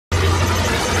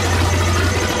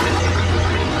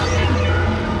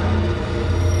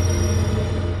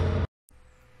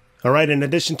All right, in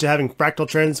addition to having fractal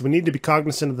trends, we need to be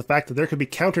cognizant of the fact that there could be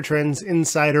counter trends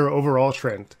inside our overall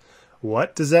trend.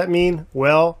 What does that mean?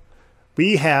 Well,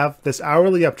 we have this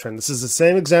hourly uptrend. This is the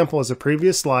same example as the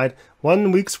previous slide,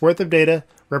 1 week's worth of data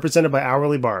represented by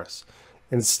hourly bars.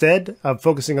 Instead of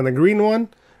focusing on the green one,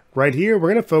 right here,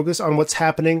 we're going to focus on what's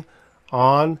happening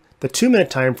on the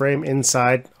 2-minute time frame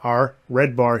inside our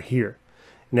red bar here.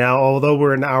 Now, although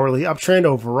we're in an hourly uptrend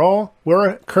overall,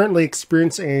 we're currently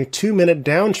experiencing a 2-minute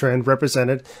downtrend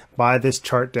represented by this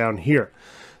chart down here.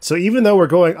 So even though we're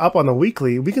going up on the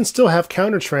weekly, we can still have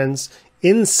counter trends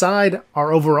inside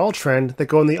our overall trend that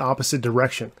go in the opposite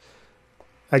direction.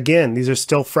 Again, these are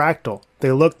still fractal.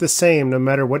 They look the same no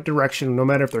matter what direction, no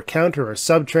matter if they're counter or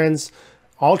subtrends.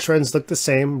 All trends look the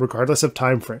same regardless of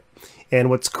time frame. And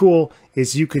what's cool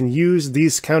is you can use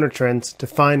these counter trends to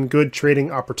find good trading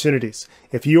opportunities.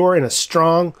 If you're in a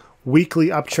strong weekly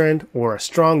uptrend or a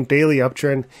strong daily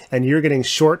uptrend and you're getting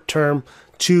short-term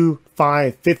 2,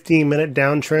 5, 15-minute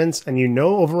downtrends and you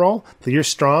know overall that you're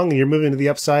strong and you're moving to the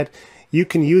upside, you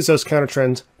can use those counter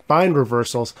trends, find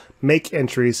reversals, make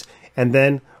entries, and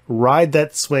then ride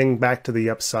that swing back to the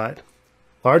upside.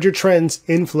 Larger trends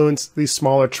influence these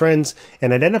smaller trends,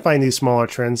 and identifying these smaller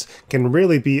trends can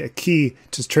really be a key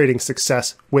to trading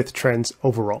success with trends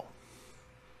overall.